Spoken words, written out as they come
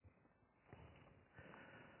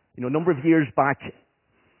A number of years back,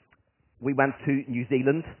 we went to New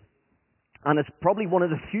Zealand, and it's probably one of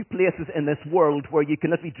the few places in this world where you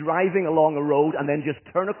can be driving along a road and then just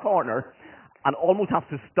turn a corner and almost have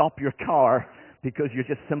to stop your car because you're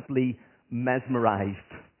just simply mesmerized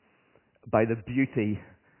by the beauty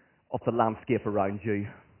of the landscape around you.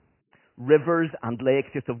 Rivers and lakes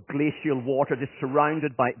just of glacial water, just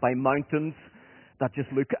surrounded by mountains that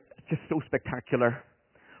just look just so spectacular.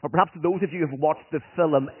 Or perhaps those of you who have watched the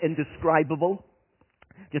film Indescribable,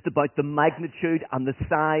 just about the magnitude and the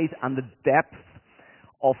size and the depth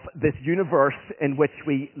of this universe in which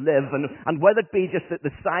we live, and whether it be just the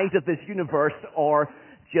size of this universe or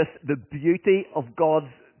just the beauty of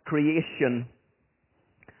God's creation,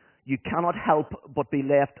 you cannot help but be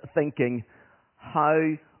left thinking, how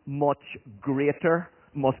much greater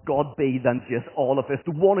must God be than just all of this?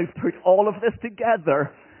 The one who put all of this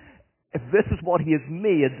together, if this is what he has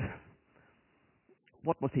made,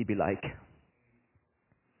 what must he be like?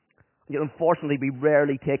 Yet unfortunately, we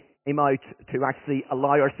rarely take time out to actually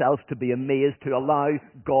allow ourselves to be amazed, to allow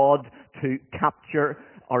God to capture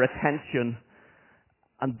our attention.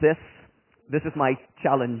 And this is my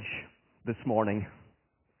challenge this morning.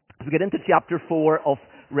 As we get into chapter 4 of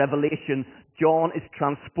Revelation, John is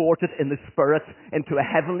transported in the Spirit into a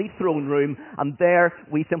heavenly throne room, and there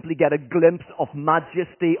we simply get a glimpse of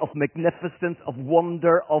majesty, of magnificence, of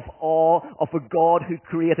wonder, of awe, of a God who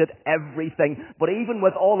created everything. But even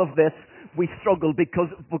with all of this, we struggle because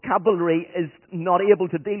vocabulary is not able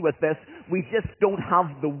to deal with this. We just don't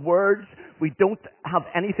have the words. We don't have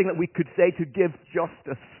anything that we could say to give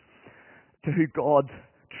justice to who God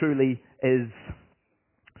truly is.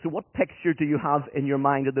 So what picture do you have in your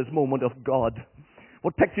mind at this moment of God?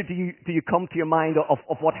 What picture do you come to your mind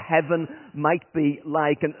of what heaven might be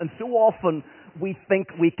like? And so often we think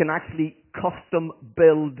we can actually custom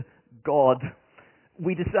build God.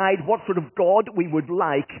 We decide what sort of God we would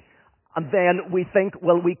like, and then we think,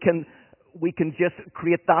 well, we can just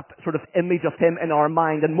create that sort of image of him in our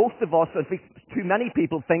mind. And most of us, at least too many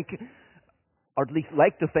people, think, or at least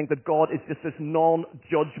like to think, that God is just this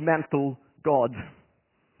non-judgmental God.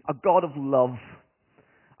 A God of love.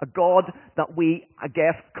 A God that we, I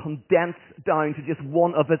guess, condense down to just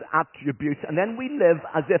one of his attributes. And then we live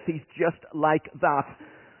as if he's just like that.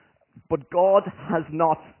 But God has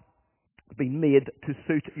not been made to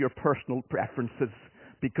suit your personal preferences,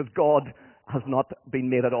 because God has not been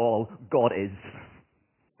made at all. God is.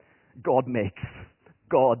 God makes.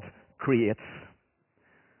 God creates.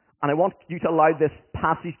 And I want you to allow this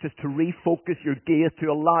passage just to refocus your gaze,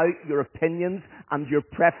 to allow your opinions and your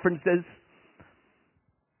preferences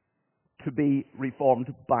to be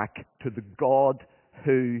reformed back to the God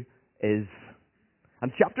who is.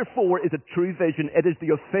 And chapter 4 is a true vision. It is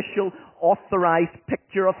the official, authorized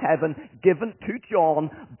picture of heaven given to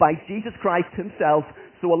John by Jesus Christ himself.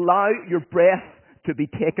 So allow your breath to be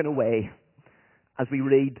taken away as we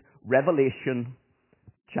read Revelation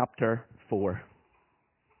chapter 4.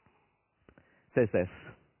 It says this: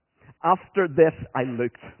 After this I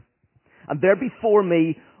looked, and there before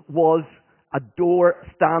me was a door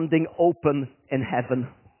standing open in heaven.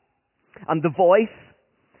 And the voice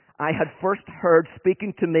I had first heard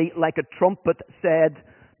speaking to me like a trumpet said,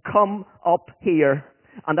 "Come up here,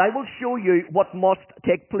 and I will show you what must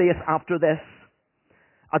take place after this."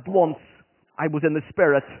 At once I was in the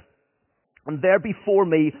Spirit, and there before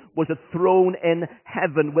me was a throne in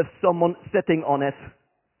heaven with someone sitting on it.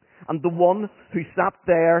 And the one who sat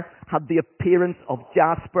there had the appearance of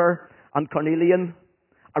jasper and carnelian.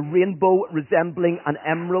 A rainbow resembling an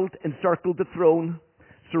emerald encircled the throne.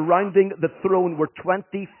 Surrounding the throne were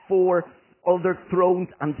 24 other thrones,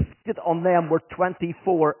 and seated on them were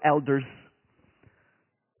 24 elders.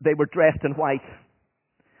 They were dressed in white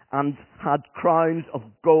and had crowns of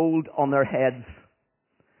gold on their heads.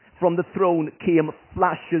 From the throne came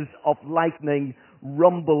flashes of lightning,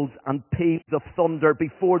 rumbles and peals of thunder.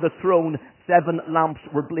 Before the throne 7 lamps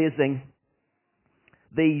were blazing.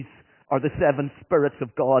 These are the 7 spirits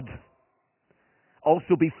of God.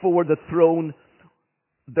 Also before the throne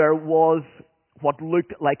there was what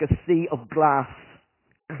looked like a sea of glass,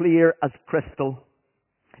 clear as crystal.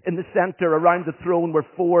 In the center around the throne were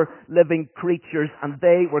 4 living creatures, and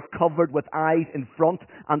they were covered with eyes in front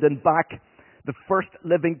and in back. The first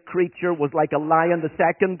living creature was like a lion, the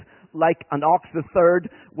second like an ox, the third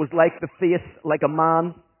was like the face like a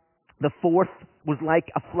man, the fourth was like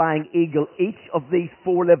a flying eagle. Each of these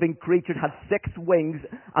 4 living creatures had 6 wings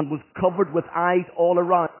and was covered with eyes all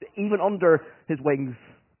around, even under his wings.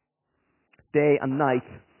 Day and night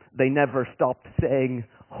they never stopped saying,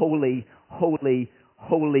 "Holy, holy,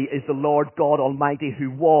 holy is the Lord God Almighty,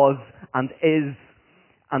 who was and is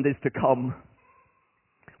and is to come.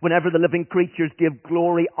 Whenever the living creatures give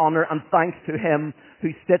glory, honor, and thanks to him who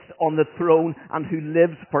sits on the throne and who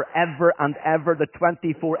lives forever and ever, the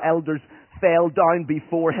 24 elders fell down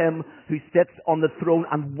before him who sits on the throne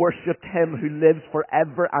and worshipped him who lives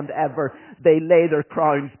forever and ever. They lay their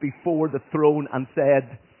crowns before the throne and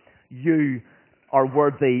said, "You are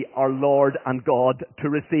worthy, our Lord and God, to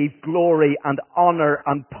receive glory and honor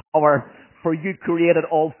and power, for you created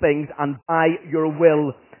all things, and by your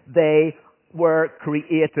will they were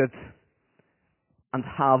created and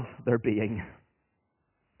have their being."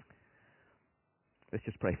 Let's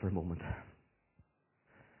just pray for a moment.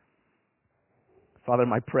 Father,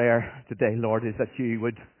 my prayer today, Lord, is that you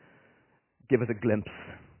would give us a glimpse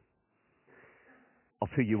of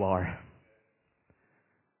who you are.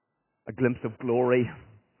 A glimpse of glory,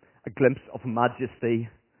 a glimpse of majesty,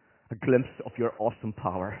 a glimpse of your awesome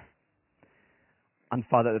power. And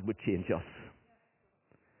Father, it would change us.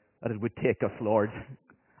 That it would take us, Lord,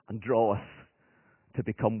 and draw us to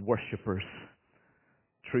become worshippers,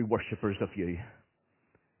 true worshippers of you.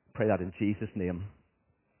 Pray that in Jesus' name.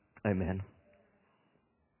 Amen.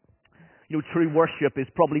 You know, true worship is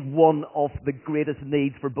probably one of the greatest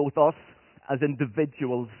needs for both us as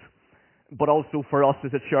individuals, but also for us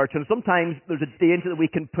as a church. And sometimes there's a danger that we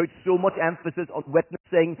can put so much emphasis on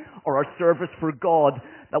witnessing or our service for God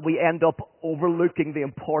that we end up overlooking the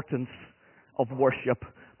importance of worship.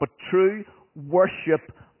 But true worship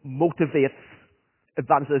motivates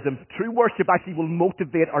evangelism. True worship actually will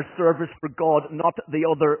motivate our service for God, not the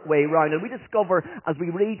other way around. And we discover as we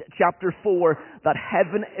read chapter 4 that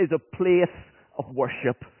heaven is a place of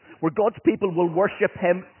worship, where God's people will worship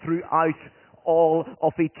him throughout all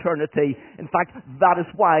of eternity. In fact, that is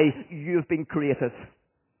why you've been created.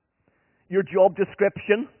 Your job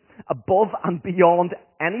description, above and beyond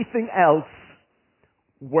anything else,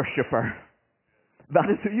 worshipper. That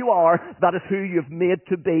is who you are. That is who you've made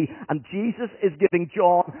to be. And Jesus is giving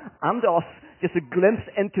John and us just a glimpse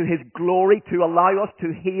into his glory to allow us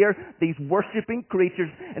to hear these worshipping creatures,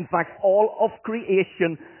 in fact all of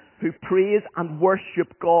creation, who praise and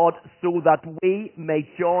worship God so that we may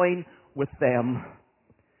join with them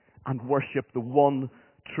and worship the one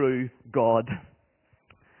true God.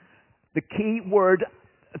 The key word,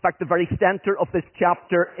 in fact the very center of this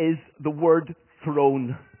chapter, is the word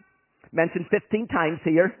throne. Mentioned 15 times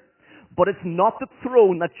here, but it's not the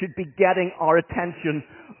throne that should be getting our attention,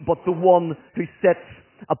 but the one who sits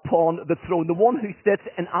upon the throne, the one who sits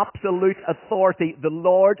in absolute authority, the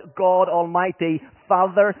Lord God Almighty,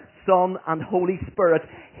 Father, Son, and Holy Spirit.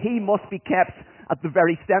 He must be kept at the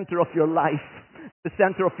very center of your life, the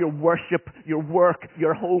center of your worship, your work,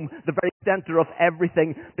 your home, the very center of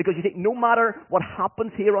everything, because you think no matter what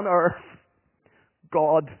happens here on earth,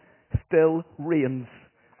 God still reigns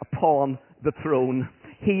upon the throne.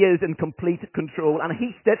 He is in complete control, and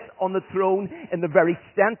he sits on the throne in the very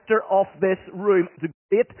center of this room. It's a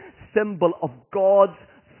great symbol of God's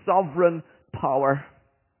sovereign power.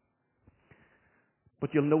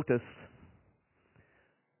 But you'll notice,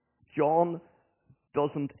 John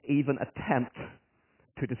doesn't even attempt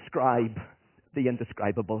to describe the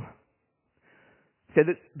indescribable. Say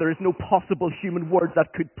that there is no possible human word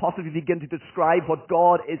that could possibly begin to describe what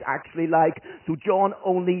God is actually like. So John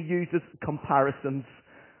only uses comparisons.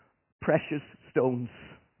 Precious stones.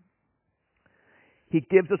 He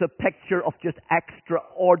gives us a picture of just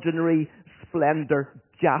extraordinary splendor.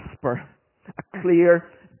 Jasper. A clear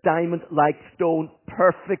diamond-like stone,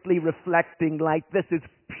 perfectly reflecting light. This is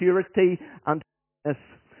purity and holiness.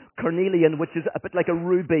 Carnelian, which is a bit like a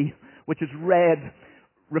ruby, which is red,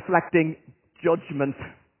 reflecting judgment.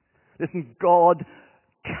 Listen, God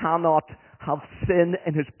cannot have sin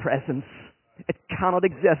in his presence. It cannot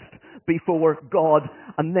exist before God.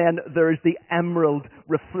 And then there's the emerald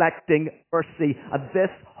reflecting mercy. And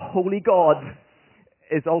this holy God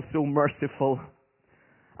is also merciful.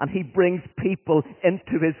 And he brings people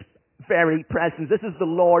into his very presence. This is the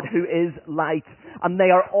Lord who is light. And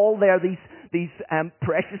they are all there, these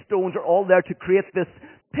precious stones are all there to create this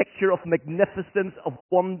picture of magnificence, of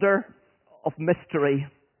wonder, of mystery.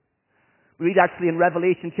 We read actually in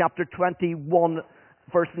Revelation chapter 21,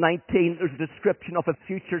 verse 19, there's a description of a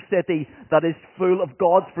future city that is full of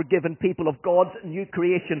God's forgiven people, of God's new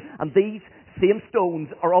creation. And these same stones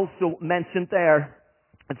are also mentioned there.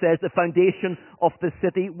 It says the foundation of the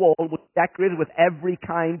city wall was decorated with every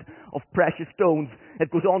kind of precious stones. It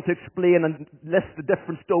goes on to explain and list the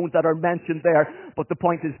different stones that are mentioned there. But the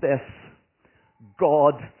point is this: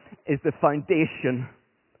 God is the foundation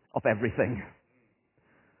of everything.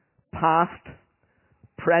 Past,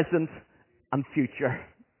 present, and future.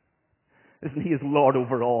 Listen, he is Lord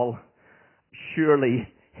over all. Surely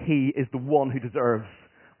He is the one who deserves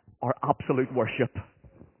our absolute worship.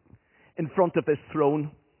 In front of this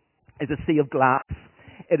throne is a sea of glass.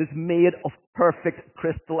 It is made of perfect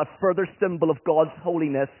crystal, a further symbol of God's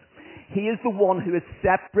holiness. He is the one who is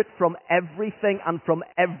separate from everything and from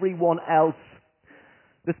everyone else.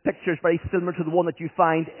 This picture is very similar to the one that you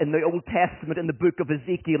find in the Old Testament in the book of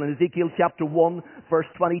Ezekiel, in Ezekiel chapter 1, verse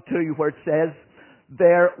 22, where it says,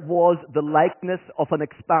 "There was the likeness of an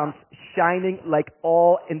expanse shining like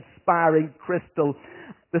awe-inspiring crystal."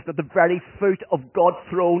 This is at the very foot of God's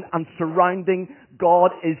throne, and surrounding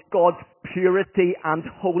God is God's purity and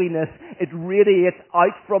holiness. It radiates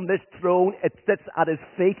out from this throne. It sits at His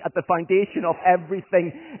feet, at the foundation of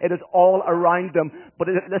everything. It is all around Him. But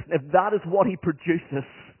listen, if that is what He produces,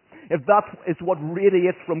 if that is what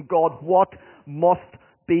radiates from God, what must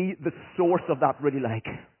be the source of that really like?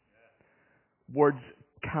 Words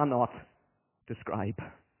cannot describe.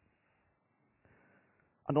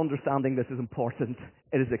 And understanding this is important.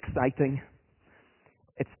 It is exciting.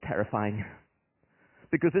 It's terrifying.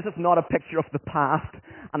 Because this is not a picture of the past,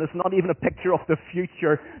 and it's not even a picture of the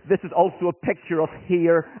future. This is also a picture of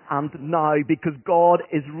here and now, because God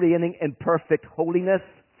is reigning in perfect holiness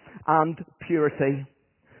and purity.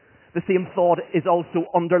 The same thought is also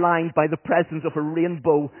underlined by the presence of a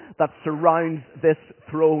rainbow that surrounds this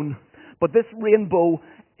throne. But this rainbow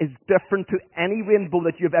is different to any rainbow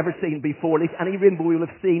that you've ever seen before, at least any rainbow you'll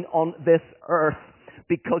have seen on this earth,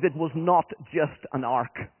 because it was not just an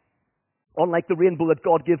ark. Unlike the rainbow that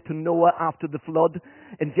God gave to Noah after the flood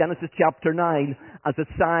in Genesis chapter 9, as a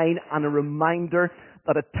sign and a reminder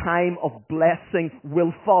that a time of blessing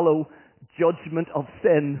will follow judgment of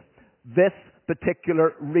sin, this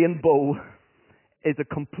particular rainbow is a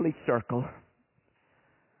complete circle.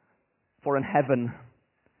 For in heaven,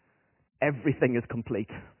 everything is complete.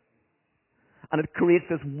 And it creates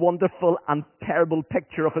this wonderful and terrible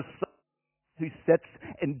picture of a son who sits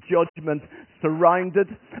in judgment, surrounded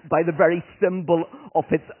by the very symbol of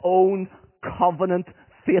its own covenant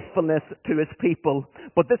faithfulness to His people.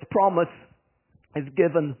 But this promise is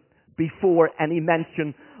given before any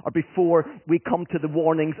mention, or before we come to the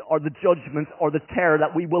warnings or the judgments or the terror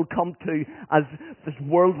that we will come to as this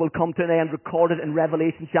world will come to an end, recorded in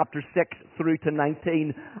Revelation chapter 6 through to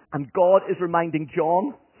 19. And God is reminding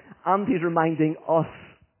John, and He's reminding us,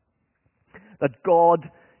 that God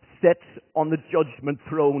sits on the judgment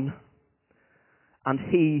throne, and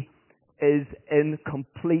He is in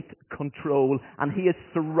complete control, and He is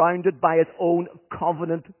surrounded by His own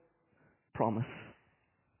covenant promise.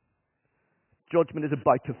 Judgment is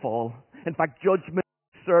about to fall. In fact, judgment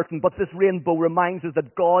is certain, but this rainbow reminds us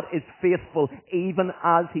that God is faithful even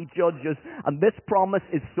as He judges. And this promise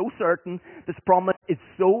is so certain, this promise is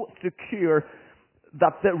so secure,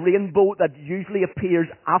 that the rainbow that usually appears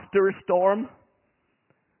after a storm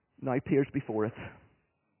now appears before it.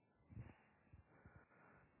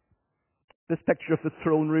 This picture of the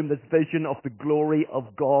throne room, this vision of the glory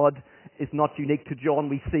of God, is not unique to John.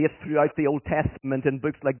 We see it throughout the Old Testament in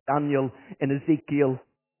books like Daniel, in Ezekiel,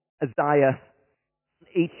 Isaiah.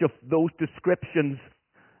 Each of those descriptions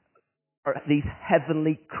are these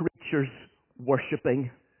heavenly creatures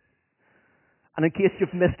worshipping. And in case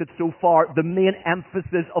you've missed it so far, the main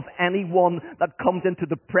emphasis of anyone that comes into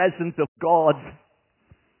the presence of God,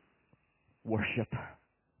 worship.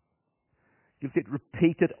 You'll see it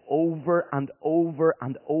repeated over and over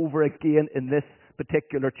and over again in this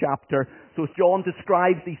particular chapter. So John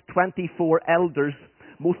describes these 24 elders,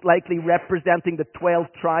 most likely representing the 12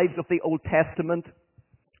 tribes of the Old Testament,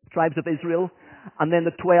 tribes of Israel, and then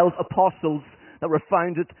the 12 apostles that were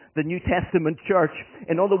founded the New Testament church.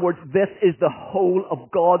 In other words, this is the whole of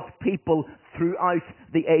God's people throughout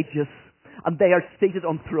the ages. And they are seated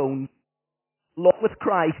on thrones. Along with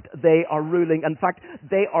Christ, they are ruling. In fact,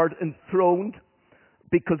 they are enthroned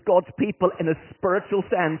because God's people, in a spiritual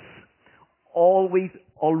sense,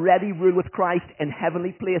 already rule with Christ in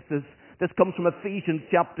heavenly places. This comes from Ephesians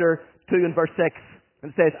chapter 2 and verse 6.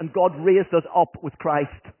 It says, "And God raised us up with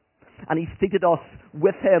Christ, and He seated us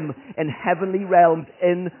with Him in heavenly realms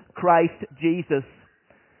in Christ Jesus."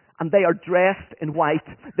 And they are dressed in white.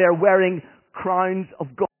 They are wearing crowns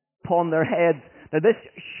of gold upon their heads. Now this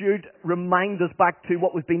should remind us back to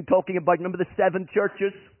what we've been talking about. Remember the 7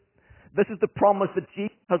 churches? This is the promise that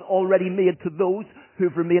Jesus has already made to those who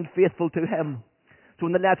have remained faithful to Him. So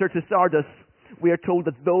in the letter to Sardis, we are told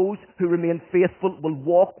that those who remain faithful will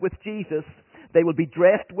walk with Jesus. They will be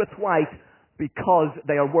dressed with white because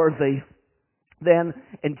they are worthy. Then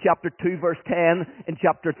in chapter 2 verse 10, in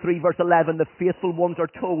chapter 3 verse 11, the faithful ones are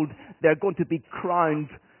told they're going to be crowned.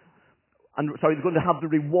 They're going to have the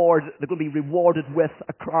reward. They're going to be rewarded with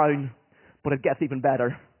a crown. But it gets even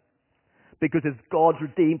better. because it's God's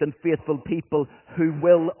redeemed and faithful people who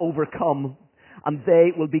will overcome. And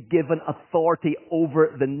they will be given authority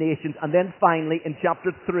over the nations. And then finally, in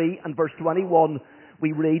chapter 3 and verse 21,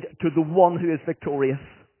 we read, to the one who is victorious,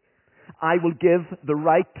 I will give the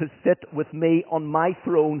right to sit with me on my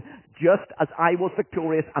throne, just as I was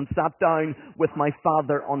victorious and sat down with my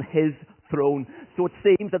Father on his throne. So it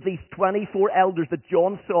seems that these 24 elders that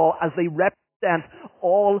John saw, as they represent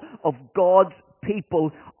all of God's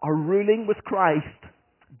people, are ruling with Christ,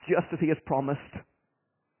 just as he has promised.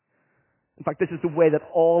 In fact, this is the way that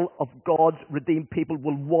all of God's redeemed people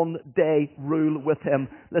will one day rule with him.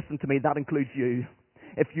 Listen to me, that includes you.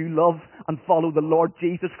 If you love and follow the Lord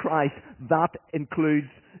Jesus Christ, that includes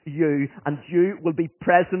you. And you will be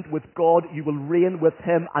present with God, you will reign with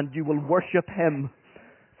him, and you will worship him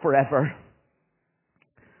forever.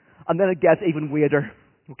 And then it gets even weirder,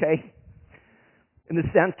 okay? In the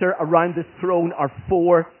center, around this throne, are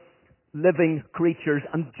 4 living creatures,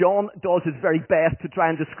 and John does his very best to try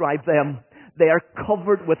and describe them. They are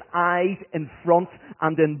covered with eyes in front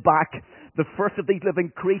and in back. The first of these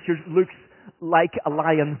living creatures looks like a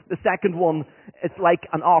lion. The second one is like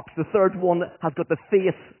an ox. The third one has got the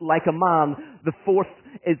face like a man. The fourth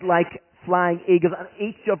is like flying eagles. And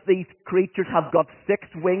each of these creatures have got 6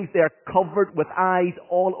 wings. They are covered with eyes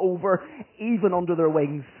all over, even under their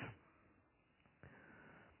wings.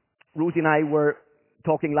 Rosie and I were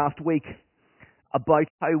talking last week about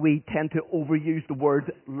how we tend to overuse the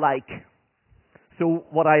word like. So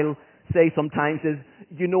what I'll say sometimes is,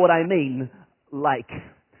 you know what I mean, like.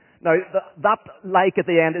 Now, that like at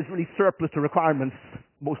the end is really surplus to requirements,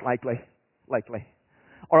 most likely.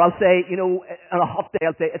 Or I'll say, on a hot day,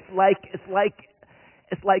 I'll say, it's like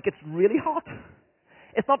it's really hot.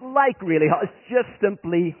 It's not like really hot, it's just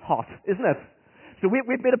simply hot, isn't it? So we've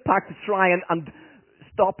made a pact to try and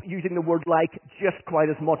stop using the word like just quite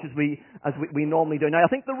as much as we normally do. Now, I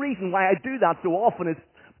think the reason why I do that so often is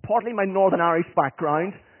partly my Northern Irish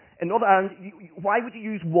background. In Northern Ireland, why would you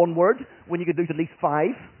use one word when you could use at least 5?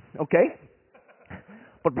 Okay?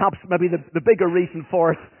 But perhaps maybe the bigger reason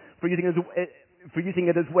for using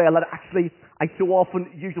it as well, that actually I so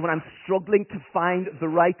often use it when I'm struggling to find the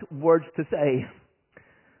right words to say.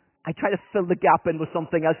 I try to fill the gap in with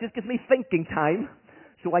something else. It just gives me thinking time.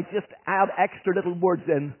 So I just add extra little words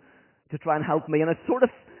in to try and help me. And it's sort of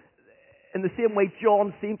in the same way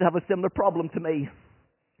John seemed to have a similar problem to me.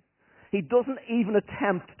 He doesn't even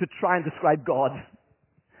attempt to try and describe God,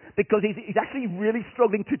 because he's actually really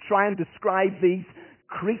struggling to try and describe these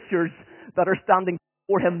creatures that are standing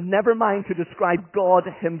before him, never mind to describe God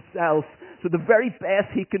himself. So the very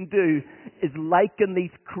best he can do is liken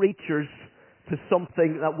these creatures to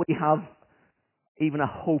something that we have even a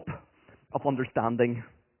hope of understanding.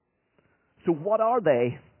 So what are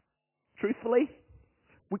they? Truthfully,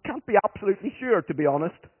 we can't be absolutely sure, to be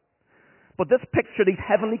honest. But this picture, these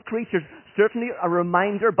heavenly creatures, certainly a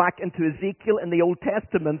reminder back into Ezekiel in the Old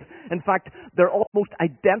Testament. In fact, they're almost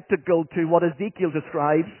identical to what Ezekiel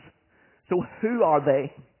describes. So who are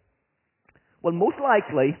they? Well,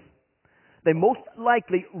 they most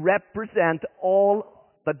likely represent all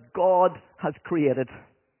that God has created.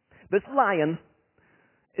 This lion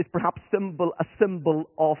is perhaps a symbol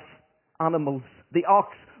of animals. The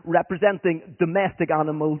ox representing domestic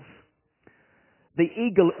animals. The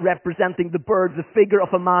eagle representing the birds, the figure of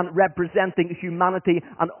a man representing humanity,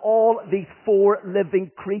 and all these 4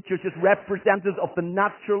 living creatures just representatives of the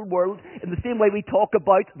natural world. In the same way we talk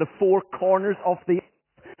about the 4 corners of the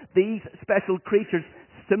earth, these special creatures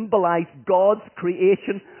symbolize God's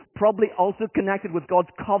creation, probably also connected with God's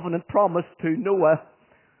covenant promise to Noah.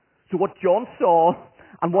 So what John saw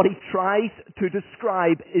and what he tries to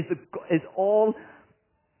describe is all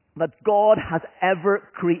that God has ever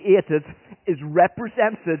created is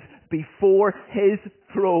represented before his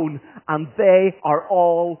throne, and they are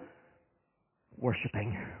all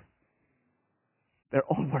worshipping. They're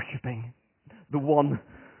all worshipping the one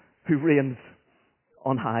who reigns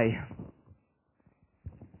on high.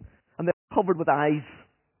 And they're covered with eyes.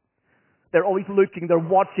 They're always looking, they're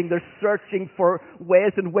watching, they're searching for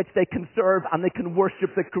ways in which they can serve and they can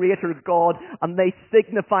worship the Creator God, and they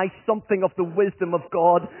signify something of the wisdom of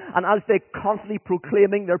God. And as they're constantly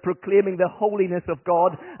proclaiming, they're proclaiming the holiness of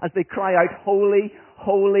God as they cry out, "Holy,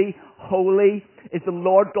 holy, holy is the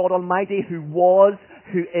Lord God Almighty, who was,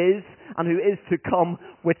 who is, and who is to come,"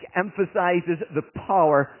 which emphasizes the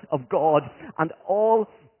power of God. And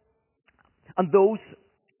those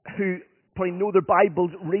who probably know their Bibles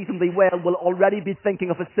reasonably well will already be thinking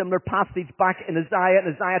of a similar passage back in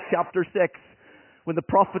Isaiah chapter 6, when the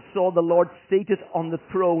prophet saw the Lord seated on the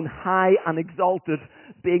throne, high and exalted,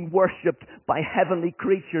 being worshipped by heavenly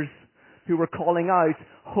creatures who were calling out,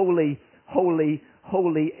 "Holy, holy,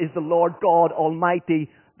 holy is the Lord God Almighty.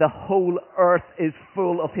 The whole earth is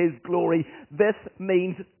full of His glory." This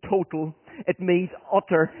means total. It means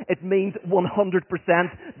utter. It means 100%.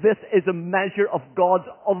 This is a measure of God's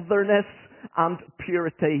otherness and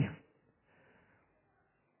purity.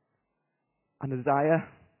 And Isaiah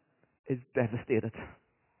is devastated.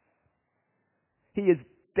 He is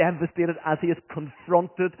devastated as he is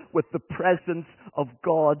confronted with the presence of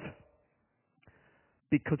God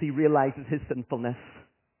because he realizes his sinfulness.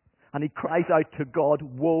 And he cries out to God,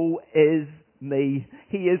 "Woe is me."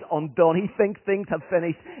 He is undone. He thinks things have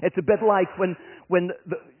finished. It's a bit like when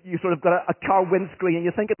you sort of got a car windscreen and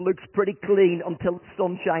you think it looks pretty clean until the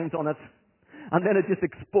sun shines on it. And then it just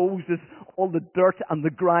exposes all the dirt and the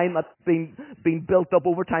grime that's been built up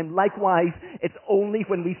over time. Likewise, it's only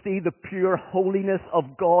when we see the pure holiness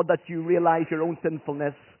of God that you realize your own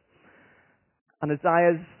sinfulness. And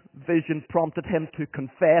Isaiah's vision prompted him to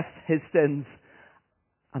confess his sins.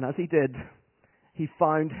 And as he did, he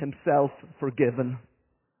found himself forgiven.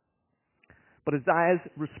 But Isaiah's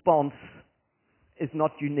response is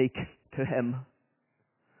not unique to him.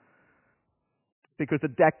 Because the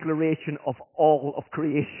declaration of all of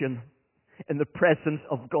creation in the presence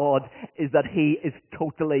of God is that He is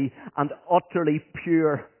totally and utterly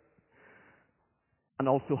pure. And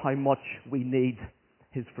also how much we need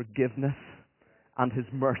His forgiveness and His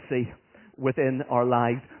mercy within our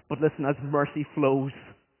lives. But listen, as mercy flows,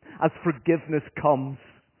 as forgiveness comes,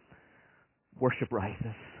 worship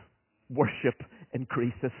rises. Worship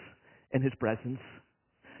increases in His presence.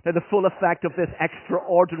 Now, the full effect of this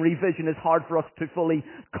extraordinary vision is hard for us to fully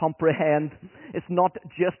comprehend. It's not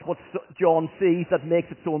just what John sees that makes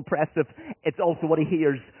it so impressive. It's also what he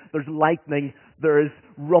hears. There's lightning, there's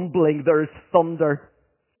rumbling, there's thunder,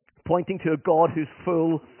 pointing to a God who's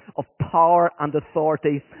full of power and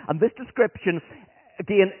authority. And this description,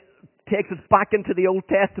 again, takes us back into the Old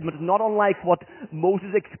Testament, not unlike what Moses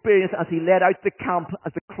experienced as he led out the camp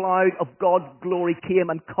as a cloud of God's glory came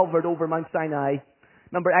and covered over Mount Sinai.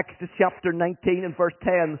 Remember Exodus chapter 19 and verse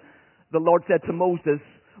 10, the Lord said to Moses,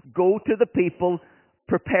 "Go to the people,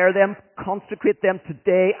 prepare them, consecrate them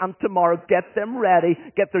today and tomorrow, get them ready,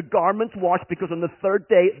 get their garments washed, because on the third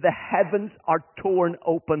day the heavens are torn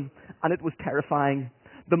open." And it was terrifying.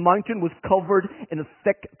 The mountain was covered in a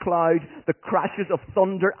thick cloud, the crashes of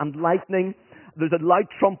thunder and lightning. There's a loud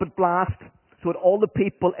trumpet blast, so that all the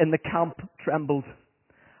people in the camp trembled.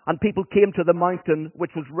 And people came to the mountain,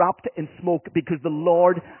 which was wrapped in smoke, because the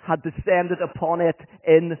Lord had descended upon it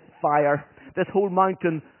in fire. This whole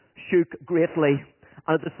mountain shook greatly.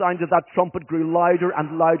 And at the sound of that trumpet grew louder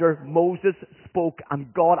and louder. Moses spoke,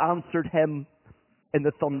 and God answered him in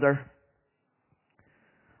the thunder.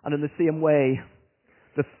 And in the same way,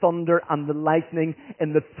 the thunder and the lightning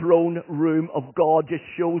in the throne room of God just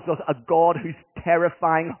shows us a God whose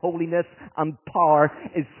terrifying holiness and power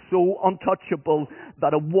is so untouchable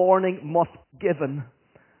that a warning must be given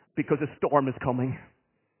because a storm is coming.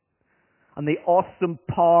 And the awesome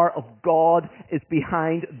power of God is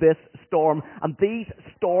behind this storm. And these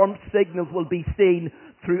storm signals will be seen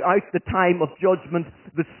throughout the time of judgment.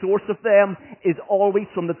 The source of them is always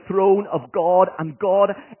from the throne of God, and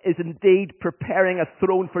God is indeed preparing a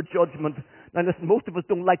throne for judgment. Now listen, most of us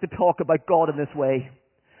don't like to talk about God in this way.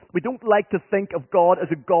 We don't like to think of God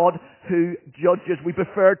as a God who judges. We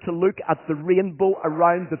prefer to look at the rainbow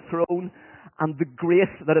around the throne and the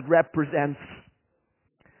grace that it represents.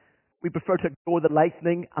 We prefer to ignore the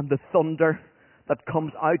lightning and the thunder that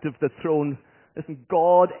comes out of the throne. Listen,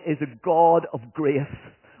 God is a God of grace,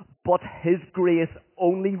 but His grace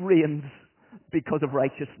only reigns because of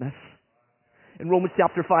righteousness. In Romans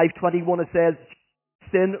chapter 5:21 it says,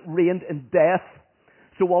 "Sin reigned in death,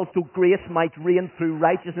 so also grace might reign through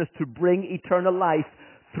righteousness to bring eternal life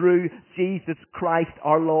through Jesus Christ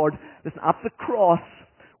our Lord." Listen, at the cross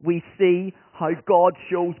we see how God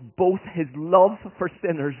shows both His love for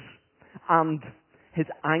sinners and His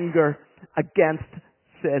anger against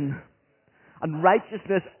sin. And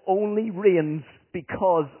righteousness only reigns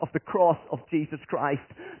because of the cross of Jesus Christ.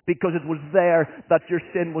 Because it was there that your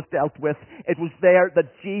sin was dealt with. It was there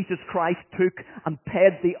that Jesus Christ took and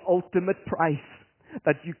paid the ultimate price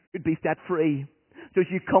that you could be set free. So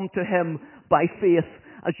as you come to Him by faith,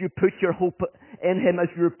 as you put your hope in Him, as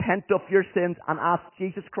you repent of your sins and ask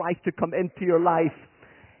Jesus Christ to come into your life,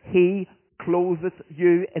 He clothes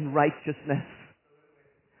you in righteousness.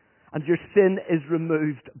 And your sin is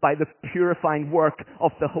removed by the purifying work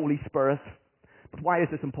of the Holy Spirit. But why is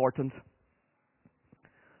this important?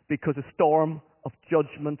 Because a storm of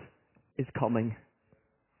judgment is coming.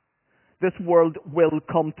 This world will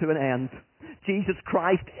come to an end. Jesus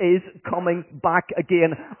Christ is coming back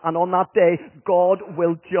again, and on that day, God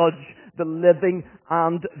will judge the living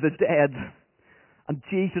and the dead. And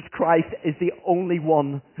Jesus Christ is the only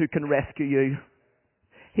one who can rescue you.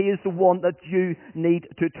 He is the one that you need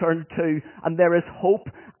to turn to. And there is hope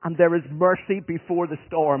and there is mercy before the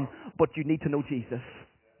storm. But you need to know Jesus.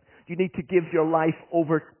 You need to give your life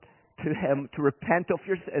over to Him, to repent of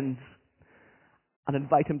your sins and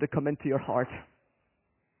invite Him to come into your heart.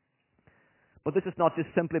 But this is not just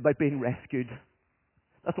simply about being rescued.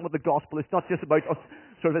 That's not what the gospel is. It's not just about us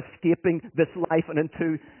sort of escaping this life and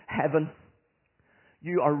into heaven.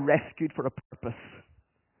 You are rescued for a purpose.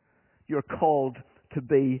 You're called to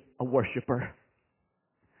be a worshipper.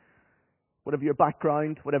 Whatever your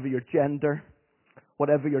background, whatever your gender,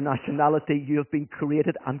 whatever your nationality, you have been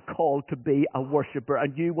created and called to be a worshipper.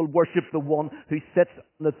 And you will worship the one who sits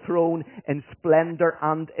on the throne in splendor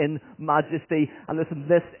and in majesty. And listen,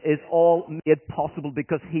 this is all made possible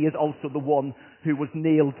because He is also the one who was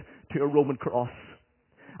nailed to a Roman cross.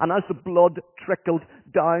 And as the blood trickled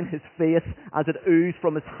down His face, as it oozed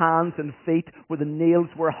from His hands and feet where the nails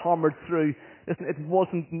were hammered through, listen, it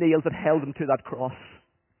wasn't nails that held Him to that cross.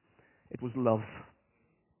 It was love.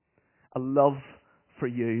 A love for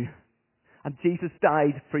you. And Jesus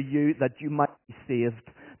died for you that you might be saved,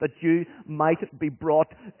 that you might be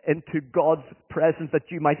brought into God's presence, that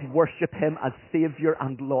you might worship Him as Savior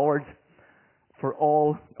and Lord for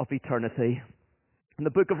all of eternity. And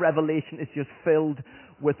the book of Revelation is just filled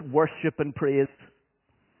with worship and praise.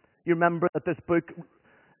 You remember that this book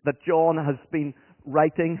that John has been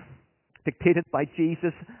writing, dictated by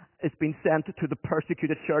Jesus, is being sent to the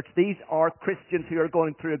persecuted church. These are Christians who are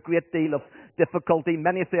going through a great deal of difficulty.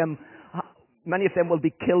 Many of them will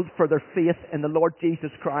be killed for their faith in the Lord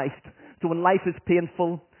Jesus Christ. So when life is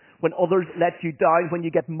painful, when others let you down, when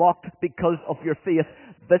you get mocked because of your faith,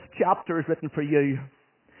 this chapter is written for you.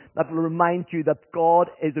 That will remind you that God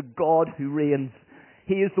is a God who reigns.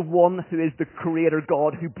 He is the one who is the Creator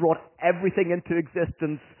God, who brought everything into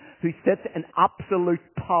existence, who sits in absolute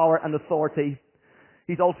power and authority.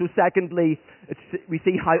 He's also, secondly, we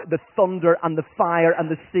see how the thunder and the fire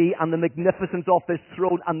and the sea and the magnificence of His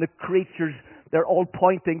throne and the creatures, they're all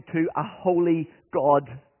pointing to a holy God.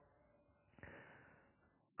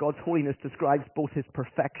 God's holiness describes both His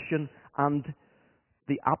perfection and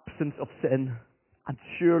the absence of sin. And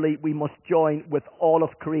surely we must join with all of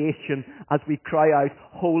creation as we cry out,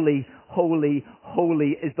 holy, holy,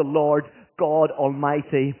 holy is the Lord God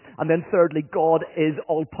Almighty. And then thirdly, God is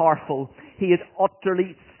all-powerful. He is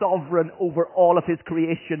utterly sovereign over all of His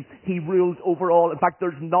creation. He rules over all. In fact,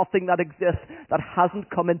 there's nothing that exists that hasn't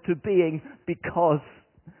come into being because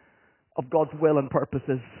of God's will and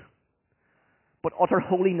purposes. But utter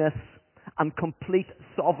holiness and complete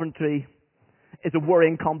sovereignty is a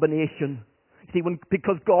worrying combination. See,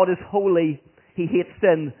 because God is holy, He hates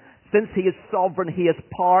sin. Since He is sovereign, He has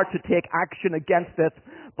power to take action against it.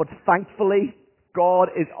 But thankfully, God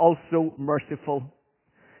is also merciful.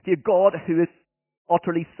 See, a God who is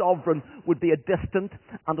utterly sovereign would be a distant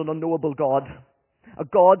and an unknowable God. A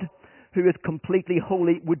God who is completely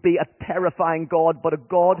holy would be a terrifying God, but a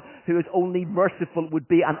God who is only merciful would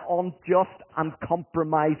be an unjust and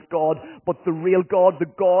compromised God. But the real God,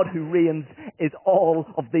 the God who reigns, is all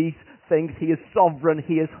of these things. He is sovereign,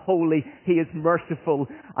 He is holy, He is merciful,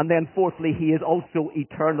 and then fourthly, He is also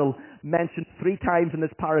eternal. Mentioned 3 times in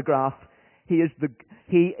this paragraph. He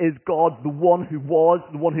is God, the one who was,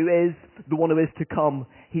 the one who is, the one who is to come.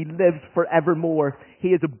 He lives forevermore. He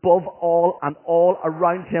is above all, and all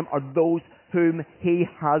around Him are those whom He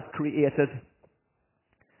has created.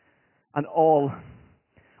 And all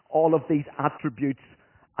of these attributes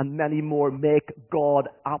and many more make God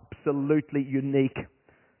absolutely unique.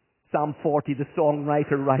 Psalm 40, the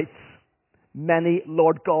songwriter writes, "Many,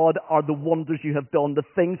 Lord God, are the wonders You have done, the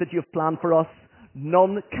things that You have planned for us.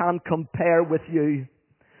 None can compare with You.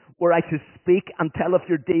 Were I to speak and tell of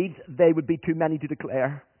Your deeds, they would be too many to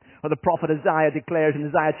declare." Or the prophet Isaiah declares in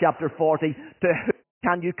Isaiah chapter 40, "To whom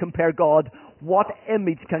can You compare God? What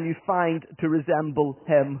image can You find to resemble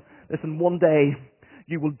Him?" Listen, one day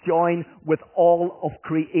you will join with all of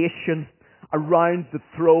creation around the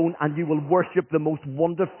throne and you will worship the most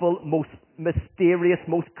wonderful, most mysterious,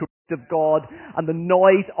 most creative God, and the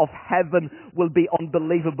noise of heaven will be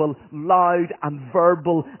unbelievable, loud and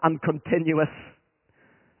verbal and continuous.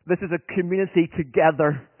 This is a community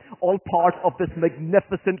together, all part of this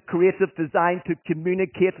magnificent creative design to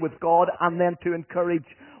communicate with God and then to encourage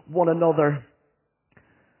one another.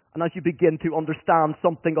 And as you begin to understand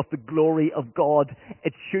something of the glory of God,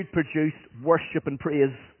 it should produce worship and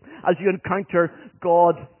praise. As you encounter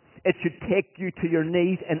God It should take you to your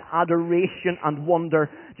knees in adoration and wonder.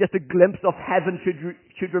 Just a glimpse of heaven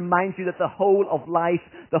should remind you that the whole of life,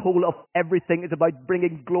 the whole of everything is about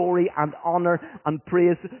bringing glory and honor and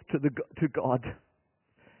praise to God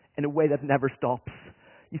in a way that never stops.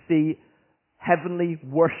 You see, heavenly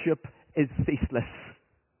worship is ceaseless.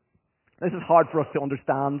 This is hard for us to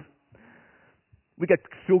understand. We get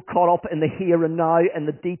so caught up in the here and now and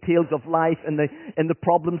the details of life and the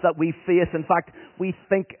problems that we face. In fact, we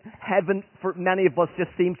think heaven for many of us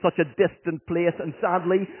just seems such a distant place. And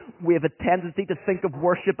sadly, we have a tendency to think of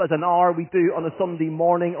worship as an hour we do on a Sunday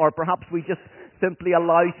morning, or perhaps we just simply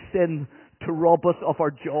allow sin to rob us of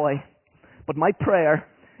our joy. But my prayer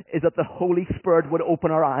is that the Holy Spirit would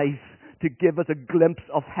open our eyes to give us a glimpse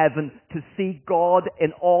of heaven, to see God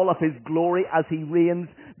in all of His glory as He reigns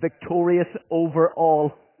victorious over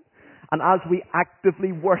all. And as we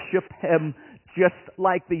actively worship Him, just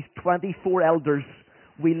like these 24 elders,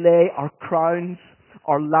 we lay our crowns,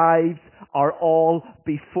 our lives, our all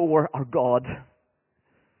before our God.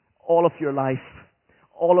 All of your life,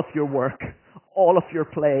 all of your work, all of your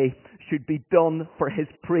play should be done for His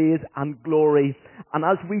praise and glory. And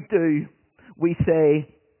as we do, we say,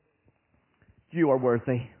 you are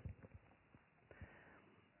worthy,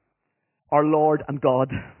 our Lord and God,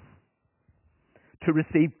 to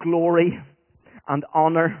receive glory and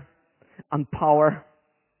honor and power.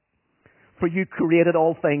 For you created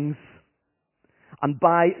all things, and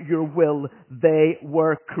by your will they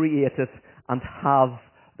were created and have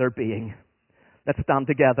their being. Let's stand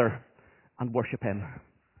together and worship Him.